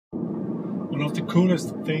One of the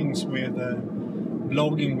coolest things with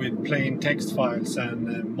blogging with plain text files and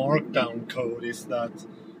markdown code is that,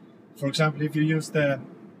 for example, if you use the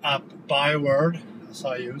app ByWord, as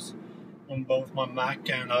I use on both my Mac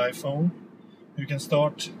and iPhone, you can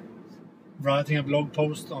start writing a blog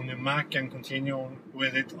post on your Mac and continue on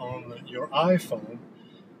with it on your iPhone.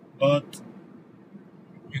 But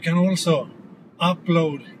you can also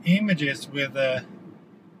upload images with,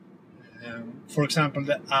 for example,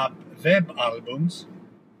 the app Web Albums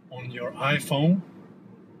on your iPhone.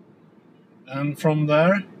 And from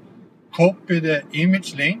there, copy the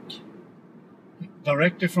image link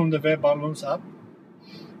directly from the Web Albums app.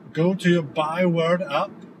 Go to your ByWord app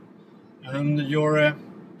and your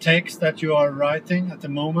text that you are writing at the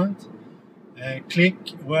moment. Click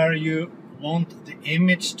where you want the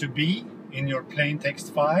image to be in your plain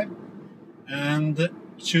text file and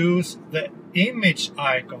choose the image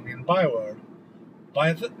icon in ByWord.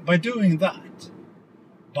 By doing that,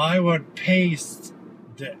 ByWord pastes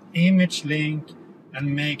the image link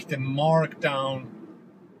and make the markdown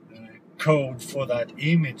code for that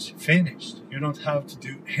image finished. You don't have to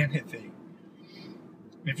do anything.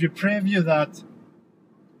 If you preview that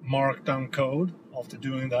markdown code after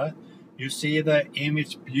doing that, you see the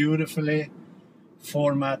image beautifully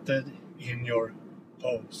formatted in your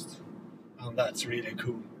post, and that's really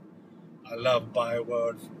cool. I love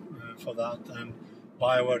ByWord for that, and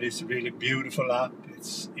ByWord is a really beautiful app.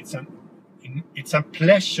 It's a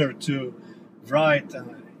pleasure to write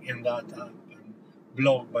in that app and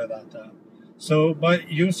blog by that app. So by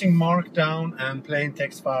using markdown and plain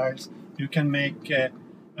text files, you can make a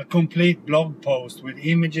complete blog post with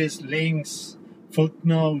images, links,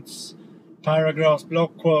 footnotes, paragraphs,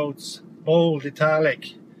 block quotes, bold,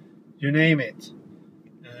 italic, you name it.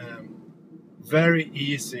 Very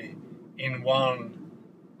easy in one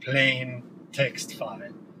plain text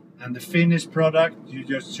file. And the finished product, you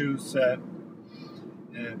just choose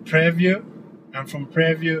preview, and from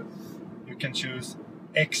preview you can choose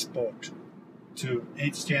export to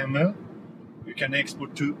HTML, you can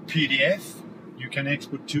export to PDF, you can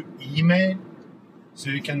export to email, so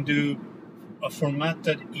you can do a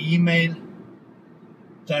formatted email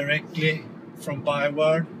directly from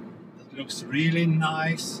ByWord that looks really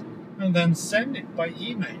nice, and then send it by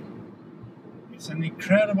email. It's an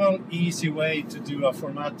incredible easy way to do a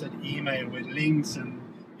formatted email with links and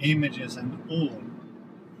images and all.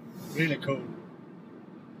 Really cool.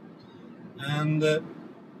 And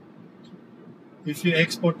if you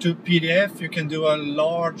export to PDF, you can do a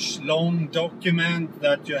large, long document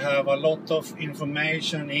that you have a lot of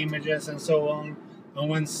information, images and so on. And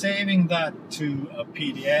when saving that to a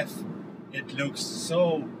PDF, it looks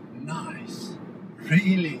so nice.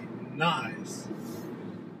 Really nice.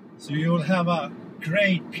 So you will have a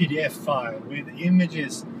great PDF file with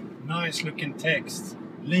images, nice looking text,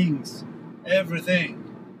 links, everything.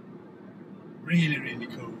 Really, really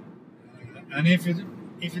cool. And if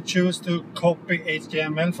you choose to copy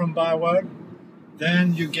HTML from ByWord,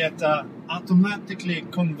 then you get a automatically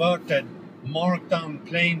converted markdown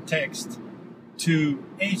plain text to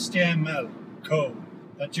HTML code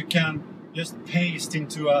that you can just paste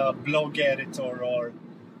into a blog editor or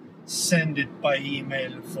send it by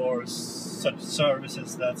email for such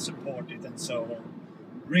services that support it and so on.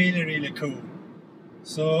 Really, really cool.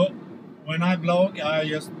 So when I blog, I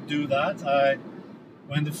just do that.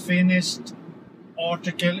 When the finished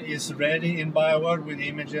article is ready in ByWord with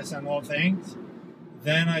images and all things,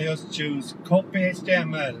 then I just choose copy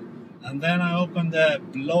HTML, and then I open the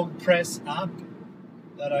BlogPress app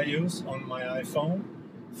that I use on my iPhone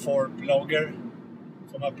for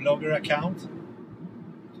my Blogger account,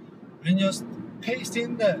 and just paste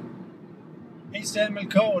in the HTML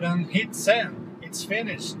code and hit send. It's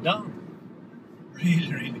finished, done.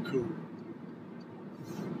 Really, really cool.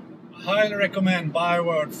 I highly recommend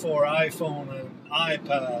ByWord for iPhone and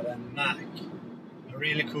iPad and Mac. A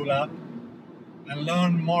really cool app. And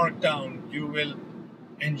learn Markdown. You will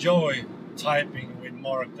enjoy typing with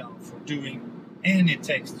Markdown for doing any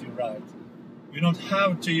text you write. You don't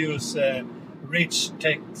have to use rich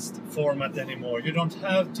text format anymore. You don't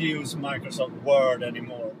have to use Microsoft Word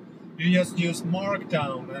anymore. You just use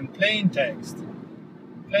Markdown and plain text.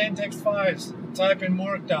 Plain text files, type in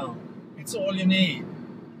Markdown. It's all you need.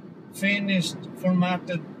 Finished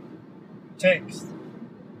formatted text.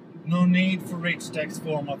 No need for rich text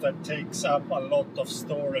format that takes up a lot of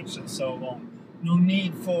storage and so on. No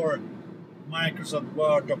need for Microsoft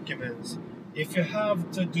Word documents. If you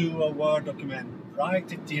have to do a Word document,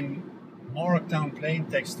 write it in Markdown plain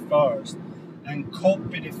text first and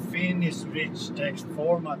copy the finished rich text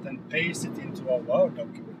format and paste it into a Word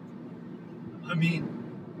document. I mean,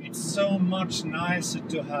 It's so much nicer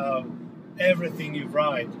to have everything you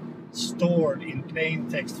write stored in plain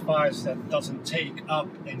text files that doesn't take up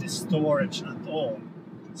any storage at all.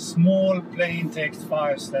 Small plain text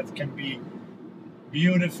files that can be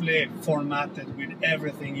beautifully formatted with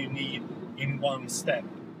everything you need in one step.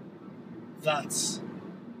 That's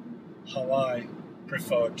how I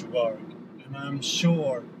prefer to work, and I'm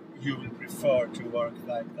sure you will prefer to work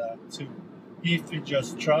like that too. If you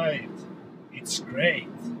just try it, it's great.